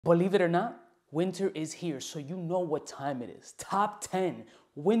Believe it or not, winter is here, so you know what time it is. Top 10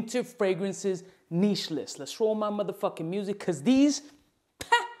 winter fragrances niche list. Let's roll my motherfucking music, cause these,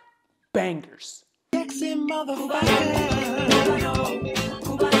 bangers. Sexy motherfucker.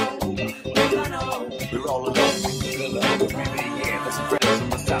 We're all alone. Yeah, there's some friends on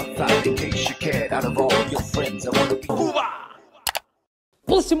the south side. In case you cared, out of all your friends, I wanna be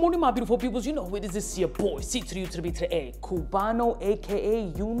Blessed morning, my beautiful peoples. You know who it is. This is your boy, C to the U to the B to the A, Cubano, aka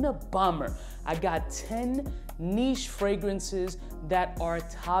Unabomber. I got 10 niche fragrances that are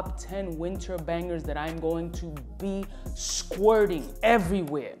top 10 winter bangers that I'm going to be squirting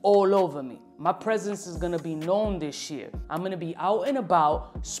everywhere, all over me. My presence is gonna be known this year. I'm gonna be out and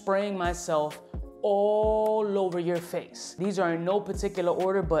about spraying myself all over your face. These are in no particular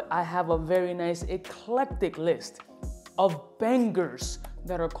order, but I have a very nice eclectic list of bangers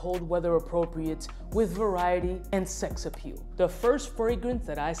that are cold weather appropriate with variety and sex appeal. The first fragrance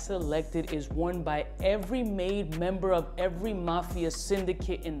that I selected is worn by every made member of every mafia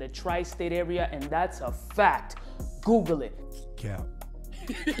syndicate in the tri-state area, and that's a fact. Google it. Cap.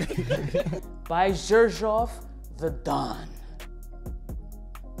 By Xerjoff, the Don.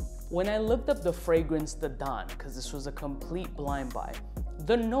 When I looked up the fragrance, the Don, because this was a complete blind buy,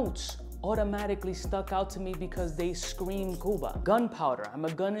 the notes automatically stuck out to me because they scream Cuba. Gunpowder. I'm a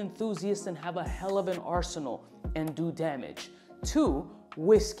gun enthusiast and have a hell of an arsenal and do damage. 2,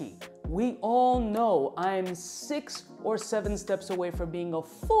 whiskey. We all know I'm 6 or 7 steps away from being a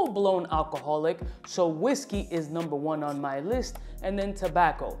full-blown alcoholic, so whiskey is number 1 on my list, and then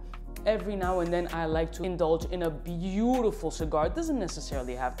tobacco. Every now and then I like to indulge in a beautiful cigar. It doesn't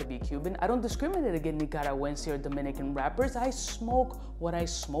necessarily have to be Cuban. I don't discriminate against Nicaragüense or Dominican rappers. I smoke what I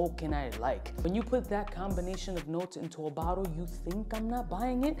smoke and I like. When you put that combination of notes into a bottle, you think I'm not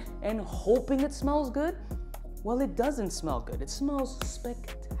buying it and hoping it smells good? Well, it doesn't smell good. It smells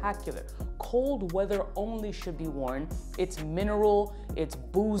spectacular. Cold weather only should be worn. It's mineral, it's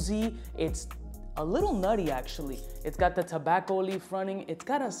boozy, it's a little nutty actually. It's got the tobacco leaf running. It's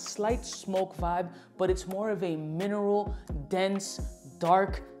got a slight smoke vibe, but it's more of a mineral, dense,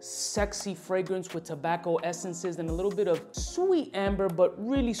 dark, sexy fragrance with tobacco essences and a little bit of sweet amber, but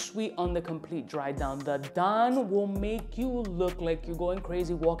really sweet on the complete dry down. The Don will make you look like you're going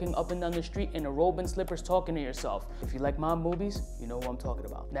crazy walking up and down the street in a robe and slippers talking to yourself. If you like mob movies, you know what I'm talking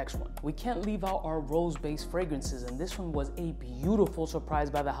about. Next one. We can't leave out our rose-based fragrances, and this one was a beautiful surprise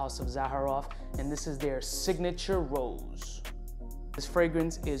by the House of Zaharoff, and this is their signature rose. This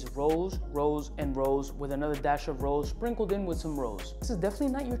fragrance is rose, rose, and rose with another dash of rose sprinkled in with some rose. This is definitely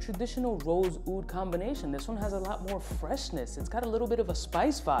not your traditional rose oud combination. This one has a lot more freshness. It's got a little bit of a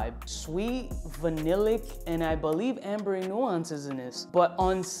spice vibe. Sweet, vanillic, and I believe ambery nuances in this. But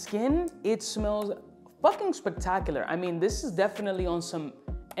on skin, it smells fucking spectacular. I mean, this is definitely on some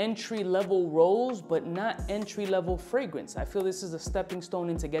entry-level rose, but not entry-level fragrance. I feel this is a stepping stone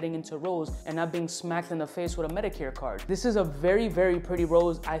into getting into rose and not being smacked in the face with a Medicare card. This is a very, very pretty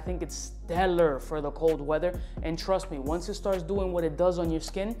rose. I think it's stellar for the cold weather. And trust me, once it starts doing what it does on your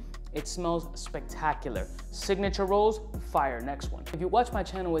skin, it smells spectacular. Signature rose, fire. Next one. If you watch my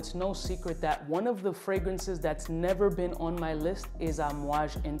channel, it's no secret that one of the fragrances that's never been on my list is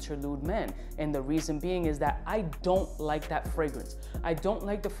Amouage Interlude Man. And the reason being is that I don't like that fragrance. I don't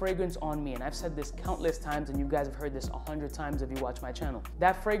like the fragrance on me. And I've said this countless times, and you guys have heard this 100 times if you watch my channel.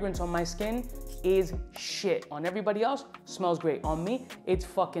 That fragrance on my skin is shit. On everybody else, smells great. On me, it's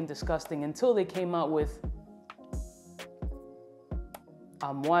fucking disgusting until they came out with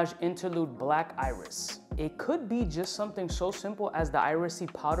Amouage Interlude Black Iris. It could be just something so simple as the irisy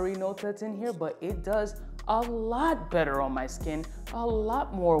powdery note that's in here, but it does a lot better on my skin, a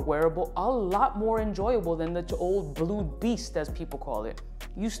lot more wearable, a lot more enjoyable than the old blue beast, as people call it.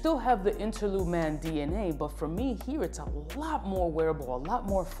 You still have the Interlude Man DNA, but for me here, it's a lot more wearable, a lot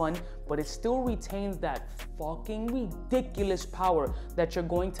more fun, but it still retains that fucking ridiculous power that you're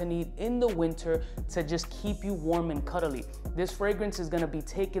going to need in the winter to just keep you warm and cuddly. This fragrance is gonna be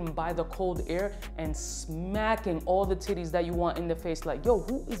taken by the cold air and smacking all the titties that you want in the face like, yo,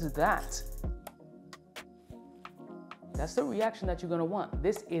 who is that? That's the reaction that you're gonna want.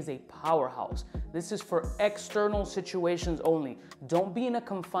 This is a powerhouse. This is for external situations only. Don't be in a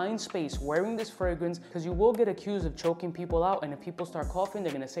confined space wearing this fragrance because you will get accused of choking people out, and if people start coughing,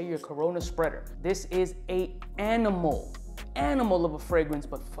 they're gonna say you're a corona spreader. This is an animal of a fragrance,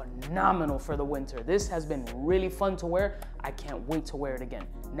 but phenomenal for the winter. This has been really fun to wear. I can't wait to wear it again.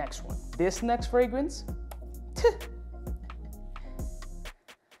 Next one. This next fragrance,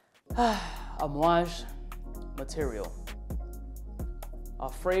 Amouage Material. A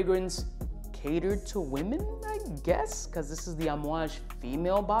fragrance catered to women, I guess, because this is the Amouage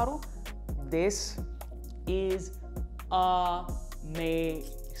female bottle, this is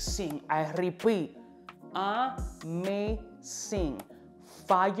amazing. I repeat, amazing.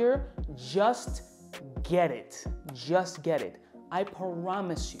 Fire, just get it. Just get it. I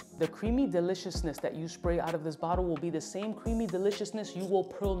promise you, the creamy deliciousness that you spray out of this bottle will be the same creamy deliciousness you will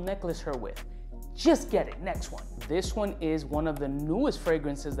pearl necklace her with. Just get it. Next one. This one is one of the newest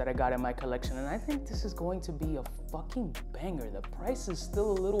fragrances that I got in my collection, and I think this is going to be a fucking banger. The price is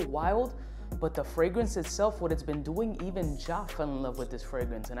still a little wild, but the fragrance itself, what it's been doing, even Ja fell in love with this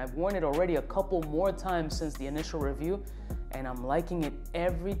fragrance, and I've worn it already a couple more times since the initial review, and I'm liking it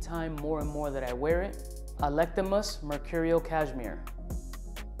every time more and more that I wear it. Electimus Mercurial Cashmere.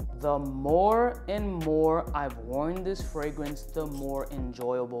 The more and more I've worn this fragrance, the more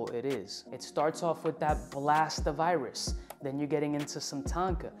enjoyable it is. It starts off with that blast of iris, then you're getting into some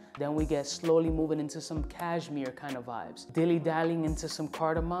tonka, then we get slowly moving into some cashmere kind of vibes, dilly-dallying into some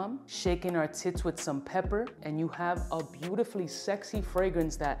cardamom, shaking our tits with some pepper, and you have a beautifully sexy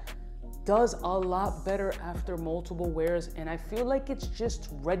fragrance that does a lot better after multiple wears, and I feel like it's just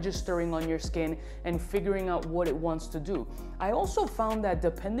registering on your skin and figuring out what it wants to do. I also found that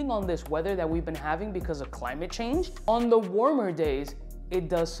depending on this weather that we've been having because of climate change, on the warmer days, it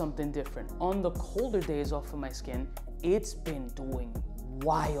does something different. On the colder days off of my skin, it's been doing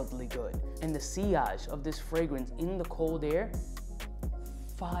wildly good. And the sillage of this fragrance in the cold air,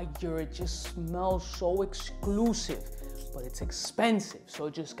 fire, it just smells so exclusive. But it's expensive, so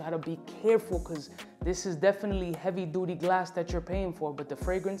just gotta be careful because this is definitely heavy duty glass that you're paying for, but the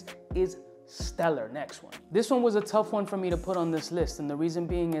fragrance is stellar. Next one. This one was a tough one for me to put on this list, and the reason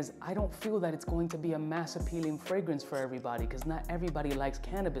being is I don't feel that it's going to be a mass appealing fragrance for everybody because not everybody likes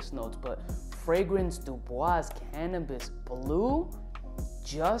cannabis notes, but Fragrance Du Bois Cannabis Blue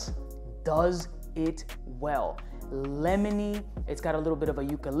just does it well. Lemony, it's got a little bit of a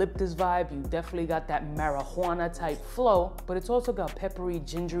eucalyptus vibe. You definitely got that marijuana type flow, but it's also got peppery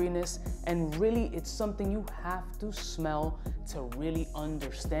gingeriness, and really it's something you have to smell to really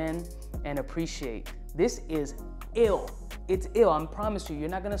understand and appreciate. This is ill. It's ill. I promise you, you're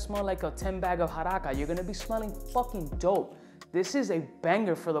not gonna smell like a 10 bag of haraka. You're gonna be smelling fucking dope. This is a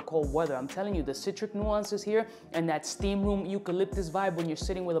banger for the cold weather. I'm telling you, the citric nuances here and that steam room eucalyptus vibe when you're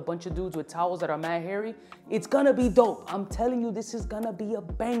sitting with a bunch of dudes with towels that are mad hairy, it's gonna be dope. I'm telling you, this is gonna be a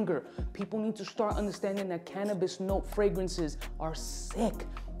banger. People need to start understanding that cannabis note fragrances are sick,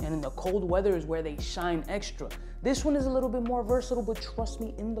 and in the cold weather is where they shine extra. This one is a little bit more versatile, but trust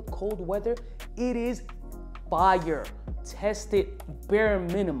me, in the cold weather, it is fire. Test it bare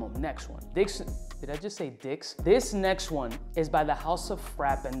minimum. Next one. Dixon. Did I just say Dix? This next one is by the House of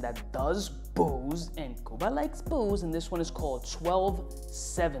Frappin that does booze, and Cuba likes booze, and this one is called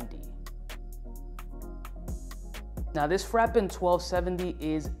 1270. Now this Frappin 1270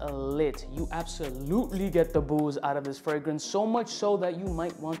 is lit. You absolutely get the booze out of this fragrance, so much so that you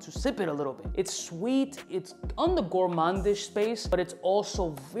might want to sip it a little bit. It's sweet, it's on the gourmandish space, but it's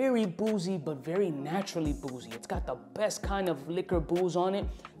also very boozy, but very naturally boozy. It's got the best kind of liquor booze on it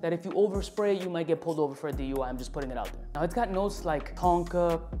that if you overspray it, you might get pulled over for a DUI. I'm just putting it out there. Now it's got notes like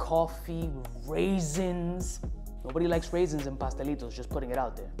tonka, coffee, raisins. Nobody likes raisins and pastelitos, just putting it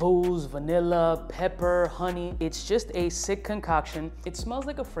out there. Booze, vanilla, pepper, honey. It's just a sick concoction. It smells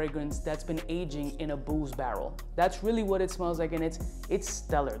like a fragrance that's been aging in a booze barrel. That's really what it smells like, and it's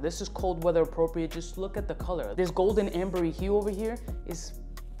stellar. This is cold weather appropriate. Just look at the color. This golden ambery hue over here is,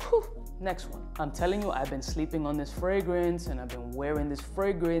 whew. Next one. I'm telling you, I've been sleeping on this fragrance, and I've been wearing this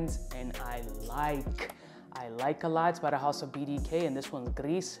fragrance, and I like a lot. It's by the House of BDK, and this one's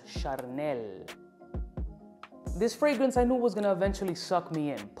Gris Charnel. This fragrance I knew was gonna eventually suck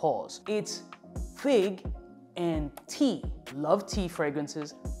me in, pause. It's fig and tea. Love tea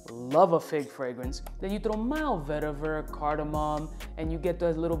fragrances, love a fig fragrance. Then you throw mild vetiver, cardamom, and you get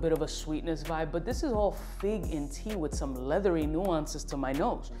that little bit of a sweetness vibe, but this is all fig and tea with some leathery nuances to my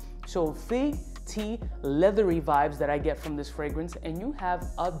nose. So fig, tea, leathery vibes that I get from this fragrance, and you have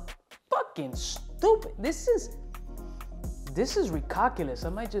a fucking stupid, this is ridiculous.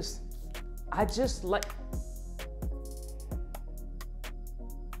 I just like,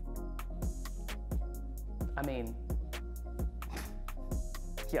 I mean,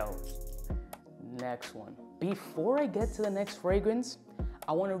 yo, next one. Before I get to the next fragrance,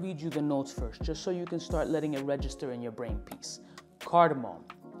 I want to read you the notes first, just so you can start letting it register in your brain piece. Cardamom,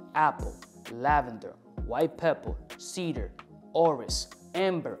 apple, lavender, white pepper, cedar, orris,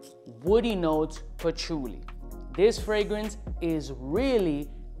 amber, woody notes, patchouli. This fragrance is really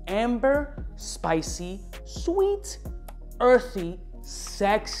amber, spicy, sweet, earthy,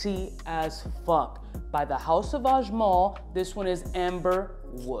 Sexy as fuck. By the House of Ajmal, this one is Amber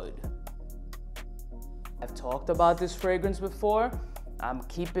Wood. I've talked about this fragrance before. I'm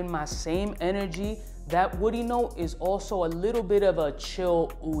keeping my same energy. That woody note is also a little bit of a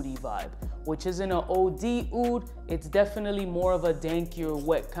chill oody vibe, which isn't an OD oud. It's definitely more of a dankier,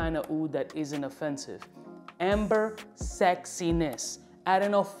 wet kind of oud that isn't offensive. Amber sexiness at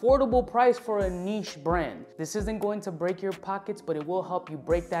an affordable price for a niche brand. This isn't going to break your pockets, but it will help you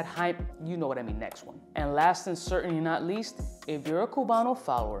break that hype. You know what I mean, next one. And last and certainly not least, if you're a Cubaknow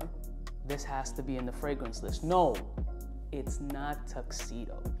follower, this has to be in the fragrance list. No, it's not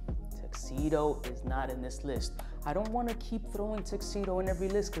Tuxedo. Tuxedo is not in this list. I don't want to keep throwing Tuxedo in every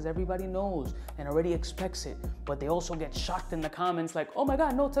list because everybody knows and already expects it, but they also get shocked in the comments like, oh my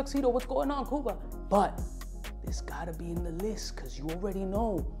God, no Tuxedo, what's going on, Cuba? But this gotta be in the list because you already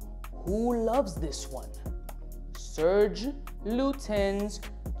know who loves this one. Serge Lutens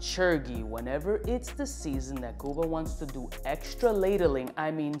Chergy. Whenever it's the season that Cuba wants to do extra ladling,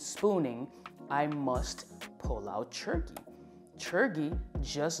 I mean spooning, I must pull out Chergy. Chergy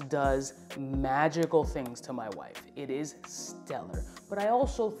just does magical things to my wife. It is stellar, but I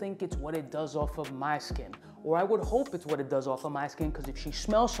also think it's what it does off of my skin, or I would hope it's what it does off of my skin, because if she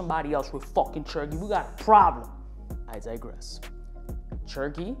smells somebody else with fucking Chergy, we got a problem. I digress.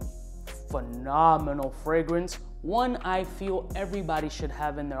 Chergy, phenomenal fragrance. One I feel everybody should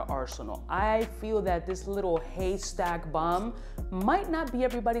have in their arsenal. I feel that this little haystack bomb might not be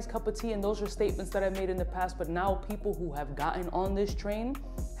everybody's cup of tea, and those are statements that I made in the past, but now people who have gotten on this train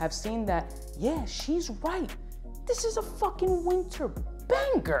have seen that, yeah, she's right. This is a fucking winter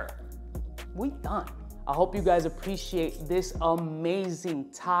banger. We done. I hope you guys appreciate this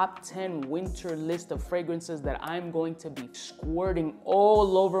amazing top 10 winter list of fragrances that I'm going to be squirting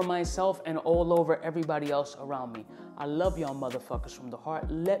all over myself and all over everybody else around me. I love y'all motherfuckers from the heart.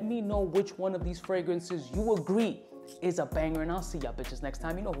 Let me know which one of these fragrances you agree is a banger, and I'll see y'all bitches next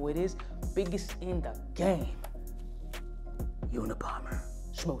time. You know who it is. Biggest in the game. Unabomber.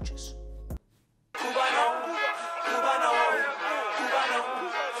 Smooches.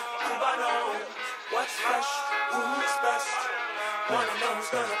 What's fresh? Who's best? Wanna know who's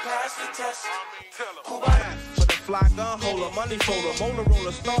gonna pass the test? For the fly gun holder, money folder,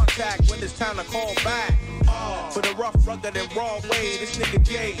 Motorola start tag when it's time to call back. For the rough, rugged, and raw way, this nigga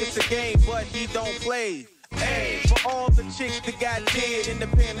Jay, it's a game, but he don't play. Hey, for all the chicks that got dead in the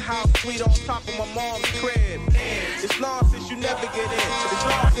penthouse suite on top of my mom's crib. It's nonsense you never get in. It's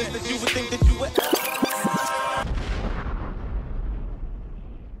nonsense that you would think that you would.